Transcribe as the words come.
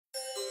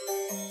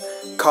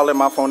Calling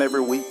my phone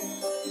every week.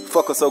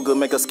 Fuck her so good,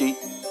 make her skeet.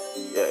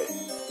 Yeah.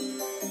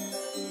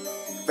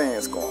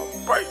 Fans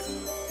going crazy.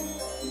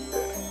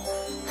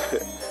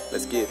 Yeah.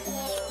 Let's get it.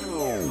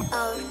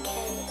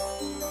 Okay.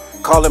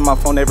 Calling my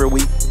phone every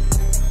week.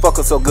 Fuck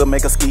her so good,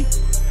 make her skeet.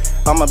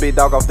 I'm a big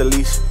dog off the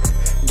leash.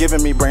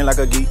 Giving me brain like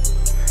a geek.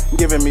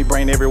 Giving me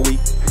brain every week.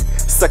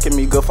 Sucking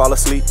me good, fall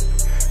asleep.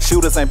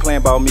 Shooters ain't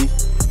playing about me.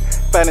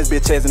 Find this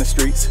bitch ass in the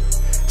streets.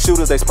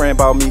 Shooters they spraying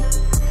about me.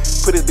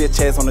 Put this bitch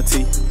ass on the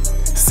tee.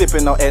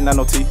 Sipping on ad, not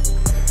no tea.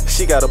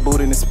 She got a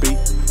boot in the speed.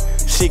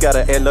 She got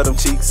a ad, love them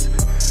cheeks.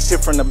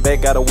 Hit from the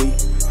back, got a week.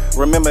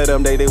 Remember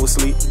them day they was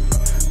sleep.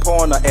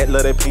 Pouring the ad,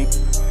 love that pink.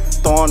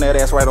 Throwing that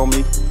ass right on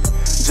me.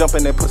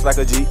 Jumping that puss like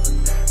a Jeep.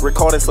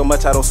 Recording so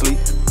much I don't sleep.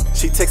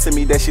 She texting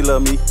me that she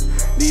love me.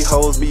 These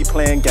hoes be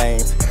playing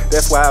games.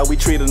 That's why we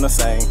treat them the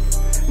same.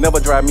 Never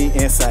drive me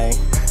insane.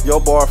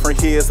 Your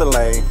boyfriend here is a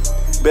lame.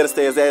 Better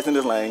stay his ass in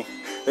his lane.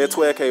 That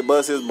 12K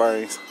bust his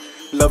brains.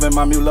 Loving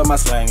my mule, love my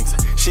slangs.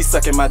 She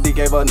sucking my dick,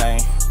 gave her name.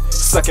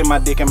 Sucking my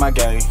dick in my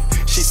game.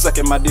 She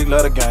sucking my dick,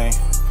 love the game.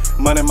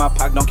 Money in my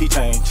pocket, don't keep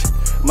change.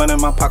 Money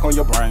in my pocket on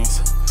your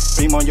brains.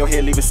 Beam on your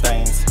head, leaving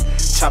stains.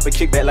 Chop and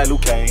kick back like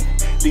Luke Kane.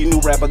 These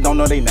new rappers don't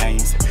know their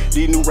names.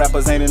 These new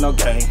rappers ain't in no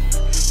game.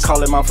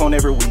 Calling my phone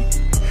every week.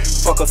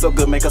 Fuck her so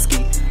good, make her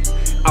skeet.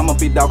 I'm a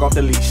big dog off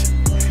the leash.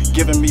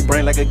 Giving me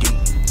brain like a geek.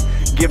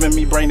 Giving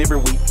me brain every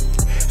week.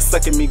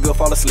 Sucking me good,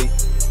 fall asleep.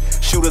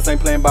 Shooters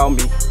ain't playing about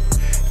me.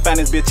 Find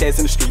this bitch ass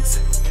in the streets.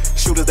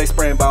 Shooters they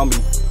spraying about me.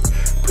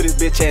 Put his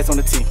bitch ass on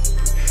the tee.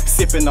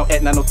 Sipping on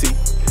at, not no tea.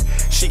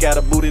 She got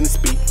a boot in the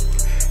speed.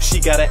 She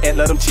got a at,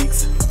 love them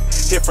cheeks.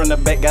 Hit from the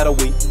back, got a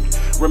week.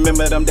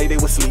 Remember them day they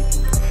was sleep.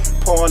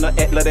 Pouring the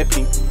at, love that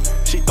pink.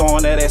 She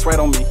throwing that ass right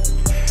on me.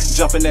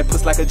 Jumping that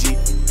puss like a Jeep.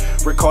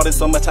 Recording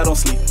so much I don't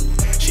sleep.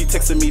 She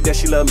texting me that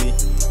she love me.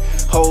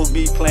 Hoes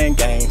be playing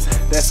games.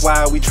 That's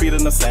why we treat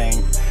them the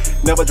same.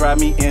 Never drive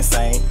me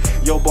insane.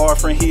 Your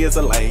boyfriend, he is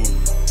a lame.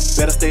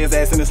 Better stay his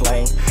ass in his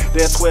lane.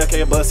 That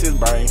 12K bust his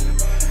brain.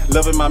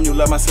 Loving my mule,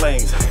 love my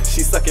slangs.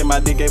 She sucking my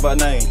dick, gave her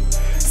name.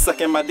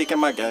 Sucking my dick in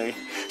my game.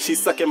 She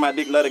sucking my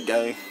dick, love the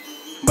game.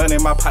 Money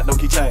in my pot, don't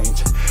keep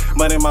change.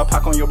 Money in my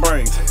pocket on your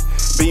brains.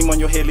 Beam on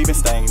your head, leaving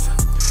stains.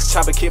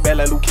 Chop a kid back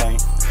like Luke Kane.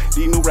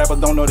 These new rappers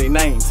don't know their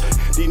names.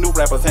 These new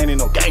rappers ain't in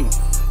no game.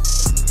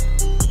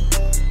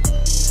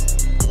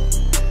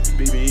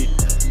 BB.